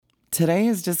Today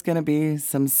is just going to be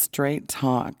some straight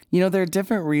talk. There are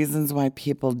different reasons why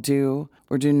people do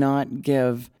or do not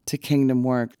give to kingdom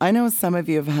work. I know some of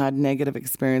you have had negative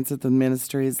experiences with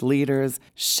ministries, leaders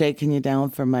shaking you down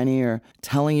for money or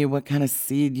telling you what kind of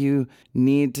seed you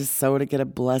need to sow to get a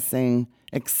blessing,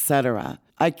 etc.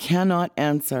 I cannot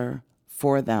answer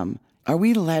for them. Are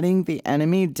we letting the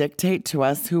enemy dictate to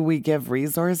us who we give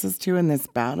resources to in this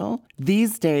battle?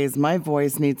 These days, my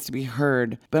voice needs to be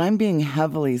heard, but I'm being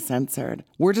heavily censored.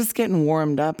 We're just getting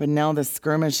warmed up, and now the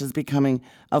skirmish is becoming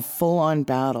a full-on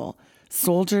battle.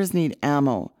 Soldiers need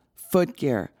ammo,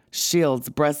 footgear, shields,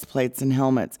 breastplates, and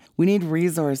helmets. We need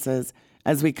resources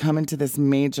as we come into this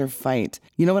major fight.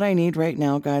 You know what I need right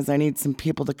now, guys? I need some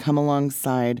people to come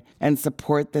alongside and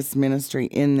support this ministry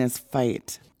in this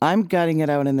fight. I'm gutting it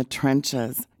out in the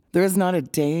trenches. There is not a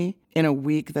day in a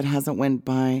week that hasn't went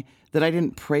by that I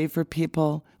didn't pray for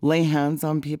people, lay hands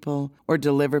on people, or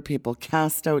deliver people,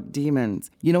 cast out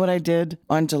demons. You know what I did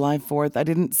on July 4th? I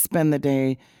didn't spend the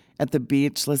day at the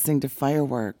beach listening to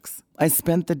fireworks. I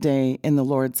spent the day in the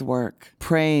Lord's work,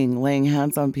 praying, laying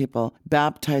hands on people,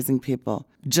 baptizing people,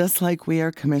 just like we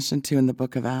are commissioned to in the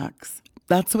book of Acts.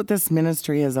 That's what this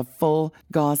ministry is, a full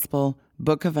gospel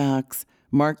book of Acts,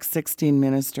 Mark 16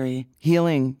 ministry,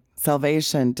 healing,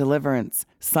 salvation, deliverance,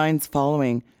 signs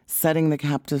following, setting the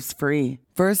captives free.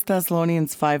 1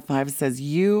 Thessalonians 5:5 says,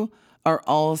 "You are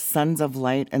all sons of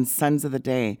light and sons of the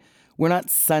day. We're not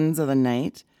sons of the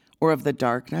night or of the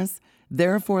darkness.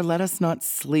 Therefore, let us not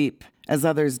sleep as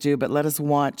others do, but let us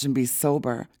watch and be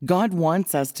sober." God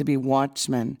wants us to be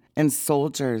watchmen and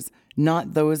soldiers,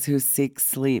 not those who seek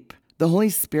sleep. The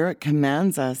Holy Spirit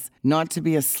commands us not to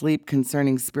be asleep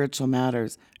concerning spiritual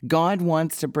matters. God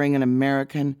wants to bring an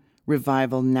American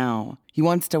revival now. He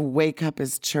wants to wake up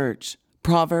his church.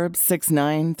 Proverbs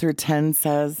 6:9 through 10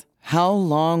 says, "How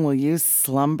long will you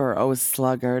slumber, O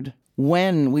sluggard?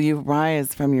 When will you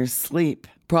rise from your sleep?"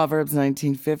 Proverbs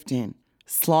 19:15.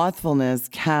 Slothfulness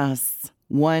casts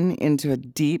one into a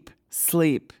deep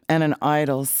sleep, and an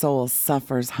idle soul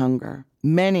suffers hunger.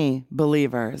 Many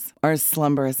believers are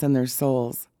slumberous in their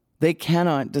souls. They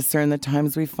cannot discern the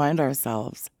times we find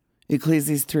ourselves.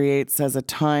 Ecclesiastes 3:8 says, "A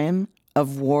time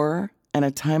of war and a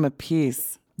time of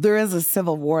peace." There is a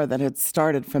civil war that had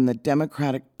started from the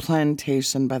Democratic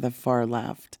plantation by the far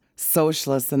left.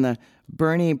 Socialists and the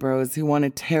Bernie bros who want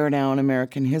to tear down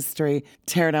American history,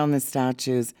 tear down the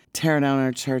statues, tear down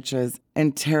our churches,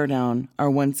 and tear down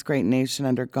our once great nation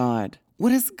under God. What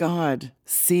does God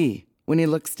see when he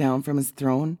looks down from his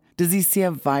throne? Does he see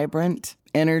a vibrant,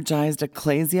 energized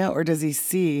ecclesia, or does he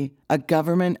see a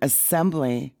government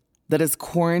assembly that is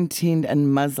quarantined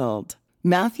and muzzled?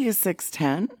 Matthew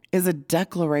 6:10 is a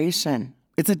declaration.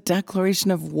 It's a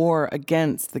declaration of war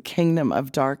against the kingdom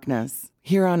of darkness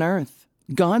here on earth.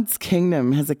 God's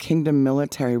kingdom has a kingdom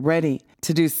military ready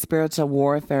to do spiritual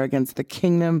warfare against the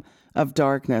kingdom of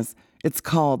darkness. It's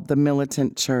called the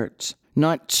militant church,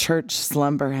 not church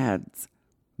slumberheads.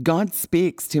 God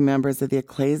speaks to members of the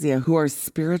ecclesia who are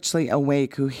spiritually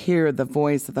awake, who hear the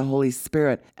voice of the Holy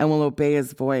Spirit and will obey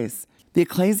his voice. The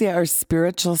ecclesia are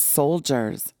spiritual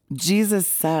soldiers. Jesus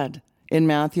said in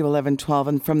Matthew 11:12,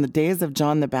 "And from the days of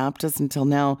John the Baptist until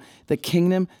now, the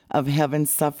kingdom of heaven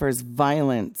suffers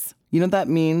violence." You know what that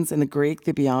means in the Greek,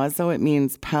 the biazo? It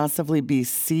means passively be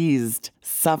seized,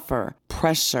 suffer,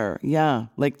 pressure. Yeah,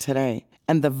 like today.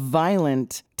 And the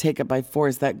violent take it by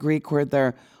force. That Greek word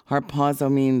there, harpazo,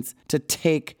 means to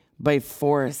take by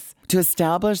force. To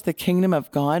establish the kingdom of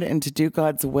God and to do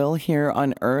God's will here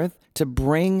on earth, to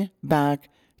bring back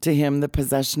to him the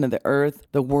possession of the earth,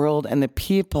 the world, and the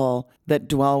people that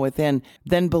dwell within,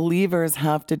 then believers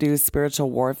have to do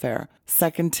spiritual warfare.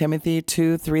 2 Timothy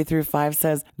 2:3-5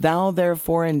 says, "Thou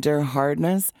therefore endure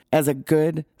hardness as a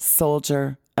good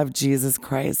soldier of Jesus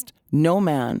Christ. No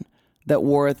man that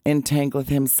warreth entangleth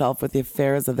himself with the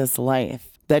affairs of this life,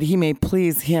 that he may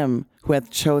please him who hath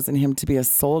chosen him to be a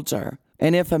soldier.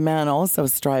 And if a man also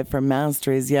strive for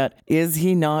masteries, yet is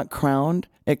he not crowned,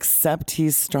 except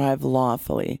he strive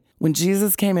lawfully." When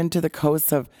Jesus came into the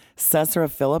coast of Caesarea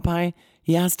Philippi,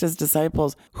 he asked his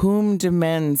disciples, "Whom do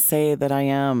men say that I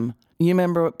am?" You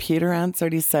remember what Peter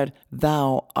answered? He said,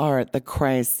 "Thou art the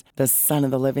Christ, the Son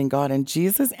of the living God." And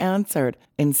Jesus answered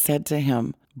and said to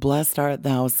him, "Blessed art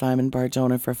thou, Simon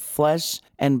Bar-Jonah, for flesh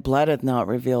and blood hath not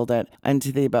revealed it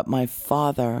unto thee, but my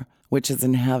Father which is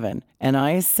in heaven. And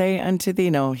I say unto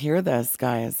thee," now hear this,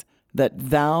 guys,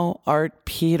 "that thou art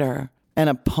Peter, and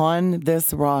upon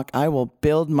this rock I will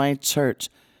build my church,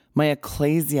 my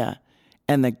ecclesia,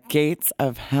 and the gates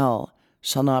of hell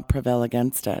shall not prevail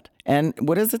against it." And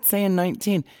what does it say in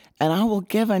 19? "And I will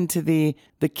give unto thee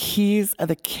the keys of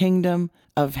the kingdom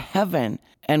of heaven.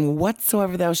 And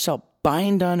whatsoever thou shalt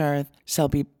bind on earth shall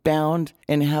be bound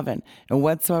in heaven. And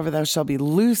whatsoever thou shalt be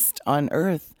loosed on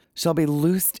earth shall be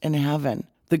loosed in heaven.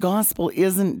 The gospel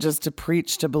isn't just to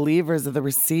preach to believers of the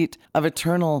receipt of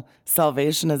eternal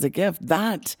salvation as a gift.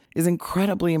 That is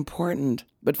incredibly important.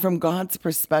 But from God's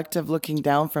perspective, looking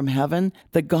down from heaven,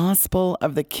 the gospel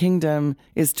of the kingdom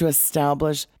is to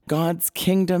establish God's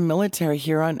kingdom military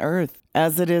here on earth,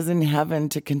 as it is in heaven,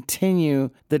 to continue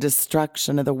the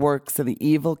destruction of the works of the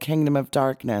evil kingdom of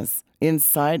darkness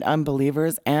inside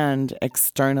unbelievers and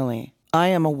externally. I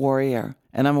am a warrior,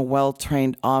 and I'm a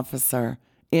well-trained officer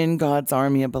in God's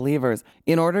army of believers.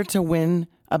 In order to win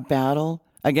a battle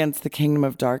against the kingdom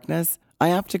of darkness, I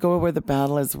have to go where the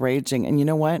battle is raging. And you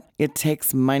know what? It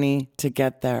takes money to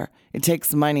get there. It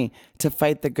takes money to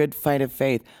fight the good fight of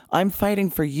faith. I'm fighting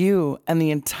for you and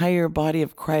the entire body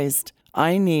of Christ.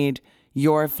 I need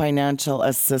your financial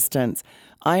assistance.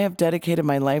 I have dedicated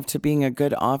my life to being a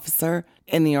good officer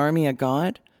in the army of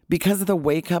God. Because of the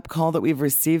wake-up call that we've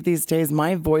received these days,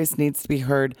 my voice needs to be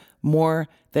heard more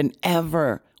than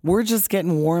ever. We're just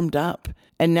getting warmed up.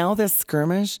 And now this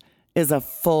skirmish is a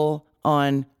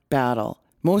full-on battle.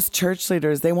 Most church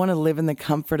leaders, they want to live in the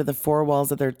comfort of the four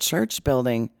walls of their church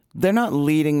building. They're not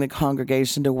leading the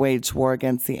congregation to wage war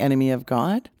against the enemy of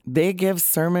God. They give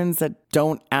sermons that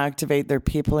don't activate their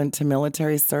people into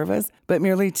military service, but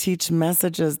merely teach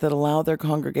messages that allow their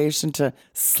congregation to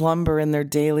slumber in their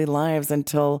daily lives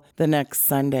until the next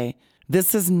Sunday.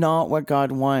 This is not what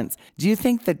God wants. Do you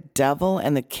think the devil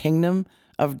and the kingdom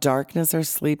of darkness are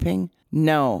sleeping?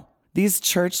 No. These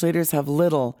church leaders have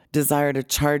little desire to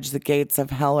charge the gates of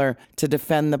hell or to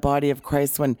defend the body of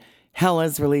Christ when hell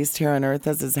is released here on earth,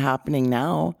 as is happening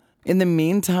now. In the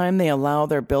meantime, they allow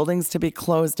their buildings to be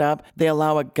closed up. They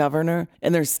allow a governor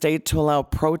in their state to allow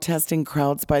protesting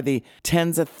crowds by the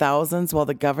tens of thousands while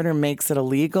the governor makes it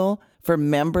illegal for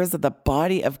members of the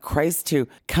body of Christ to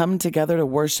come together to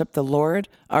worship the Lord.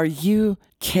 Are you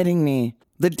kidding me?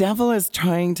 The devil is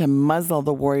trying to muzzle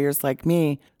the warriors like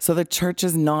me so the church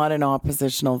is not an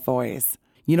oppositional voice.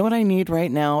 You know what I need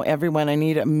right now, everyone? I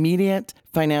need immediate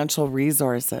financial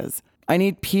resources. I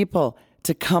need people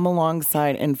to come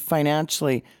alongside and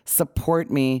financially support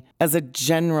me as a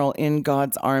general in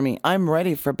God's army. I'm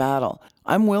ready for battle.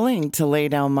 I'm willing to lay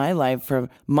down my life for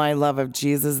my love of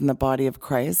Jesus and the body of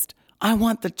Christ. I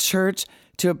want the church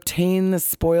to obtain the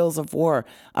spoils of war.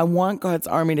 I want God's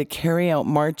army to carry out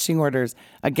marching orders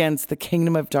against the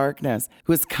kingdom of darkness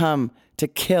who has come to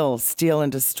kill, steal,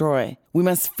 and destroy. We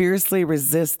must fiercely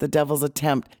resist the devil's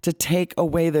attempt to take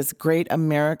away this great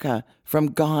America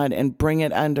from God and bring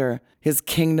it under his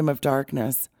kingdom of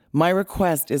darkness. My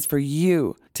request is for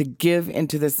you to give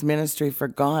into this ministry for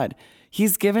God.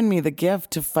 He's given me the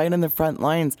gift to fight on the front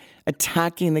lines,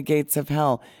 attacking the gates of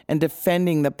hell and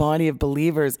defending the body of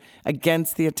believers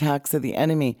against the attacks of the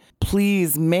enemy.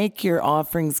 Please make your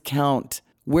offerings count.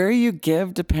 Where you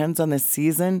give depends on the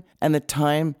season and the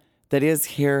time that is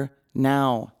here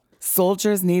now.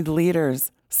 Soldiers need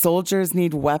leaders. Soldiers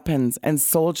need weapons, and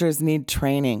soldiers need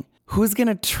training. Who's going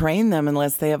to train them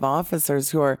unless they have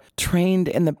officers who are trained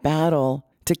in the battle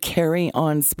to carry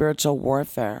on spiritual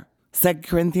warfare? 2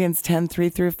 Corinthians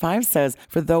 10:3-5 says,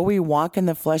 "For though we walk in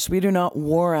the flesh, we do not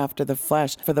war after the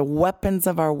flesh. For the weapons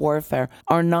of our warfare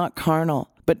are not carnal,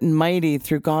 but mighty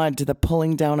through God to the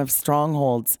pulling down of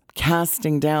strongholds,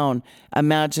 casting down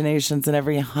imaginations and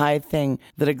every high thing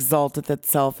that exalteth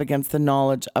itself against the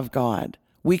knowledge of God."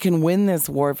 We can win this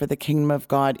war for the kingdom of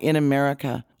God in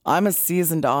America. I'm a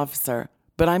seasoned officer,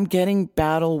 but I'm getting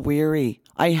battle weary.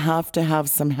 I have to have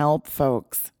some help,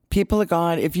 folks. People of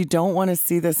God, if you don't want to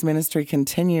see this ministry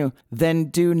continue, then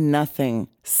do nothing,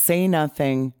 say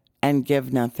nothing, and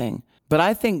give nothing. But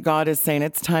I think God is saying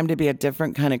it's time to be a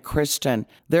different kind of Christian.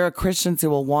 There are Christians who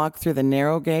will walk through the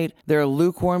narrow gate. There are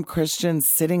lukewarm Christians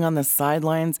sitting on the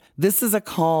sidelines. This is a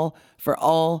call for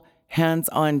all hands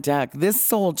on deck. This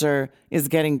soldier is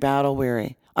getting battle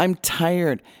weary. I'm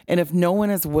tired. And if no one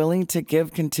is willing to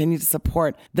give continued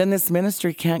support, then this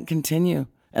ministry can't continue.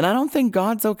 And I don't think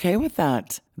God's okay with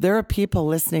that. There are people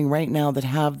listening right now that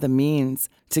have the means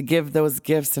to give those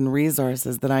gifts and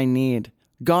resources that I need.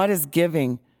 God is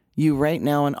giving you right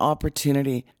now an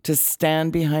opportunity to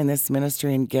stand behind this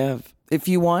ministry and give. If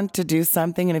you want to do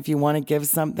something and if you want to give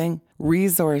something,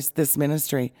 resource this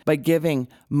ministry by giving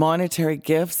monetary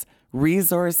gifts,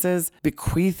 resources,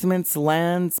 bequeathments,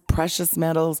 lands, precious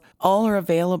metals, all are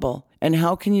available. And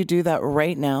how can you do that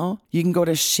right now? You can go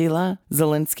to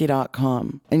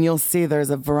SheilaZielinski.com and you'll see there's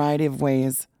a variety of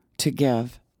ways to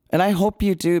give. And I hope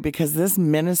you do, because this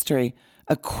ministry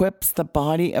equips the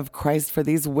body of Christ for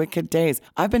these wicked days.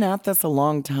 I've been at this a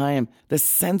long time. The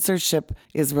censorship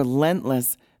is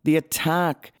relentless. The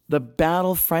attack, the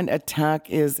battlefront attack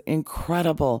is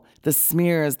incredible. The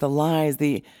smears, the lies,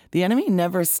 the enemy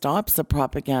never stops the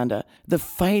propaganda. The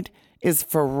fight is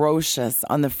ferocious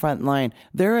on the front line.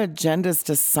 Their agenda is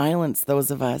to silence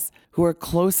those of us who are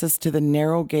closest to the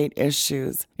narrow gate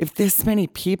issues. If this many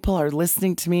people are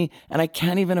listening to me and I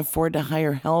can't even afford to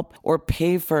hire help or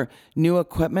pay for new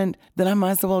equipment, then I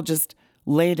might as well just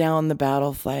lay down the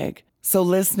battle flag. So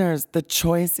listeners, the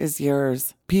choice is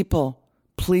yours. People,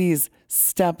 please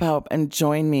step up and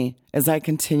join me as I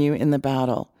continue in the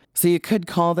battle. So you could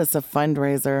call this a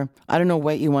fundraiser. I don't know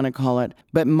what you want to call it.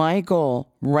 But my goal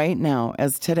right now,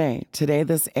 as today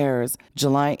this airs,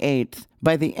 July 8th,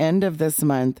 by the end of this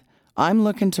month, I'm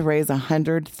looking to raise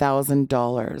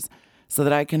 $100,000 so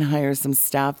that I can hire some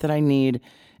staff that I need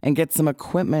and get some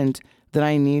equipment that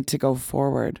I need to go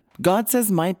forward. God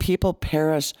says my people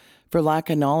perish for lack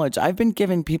of knowledge. I've been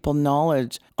giving people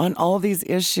knowledge on all these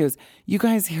issues. You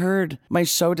guys heard my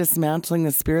show, Dismantling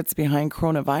the Spirits Behind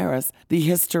Coronavirus, the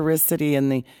historicity and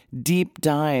the deep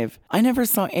dive. I never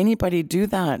saw anybody do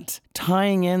that,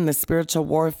 tying in the spiritual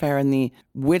warfare and the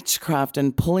witchcraft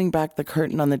and pulling back the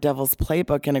curtain on the devil's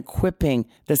playbook and equipping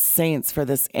the saints for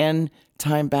this end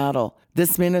time battle.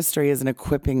 This ministry is an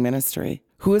equipping ministry.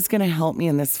 Who is going to help me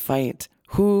in this fight?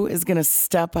 Who is going to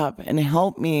step up and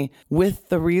help me with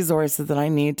the resources that I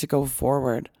need to go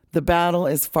forward? The battle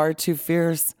is far too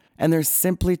fierce, and there's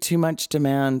simply too much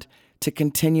demand to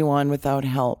continue on without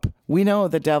help. We know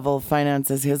the devil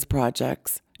finances his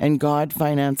projects, and God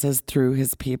finances through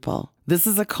his people. This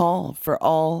is a call for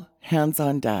all hands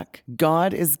on deck.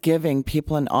 God is giving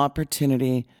people an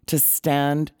opportunity to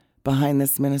stand behind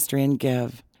this ministry and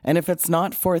give. And if it's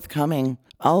not forthcoming,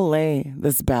 I'll lay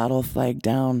this battle flag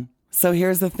down. So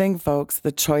here's the thing, folks.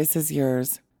 The choice is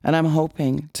yours. And I'm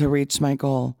hoping to reach my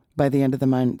goal by the end of the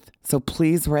month. So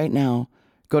please, right now,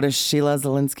 go to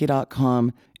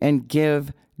SheilaZielinski.com and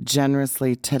give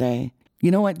generously today.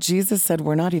 You know what? Jesus said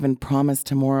we're not even promised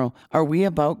tomorrow. Are we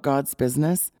about God's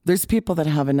business? There's people that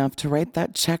have enough to write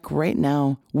that check right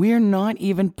now. We are not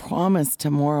even promised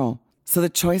tomorrow. So the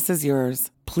choice is yours.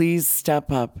 Please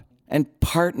step up and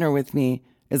partner with me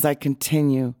as I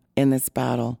continue in this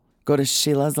battle. Go to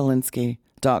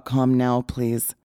SheilaZielinski.com now, please.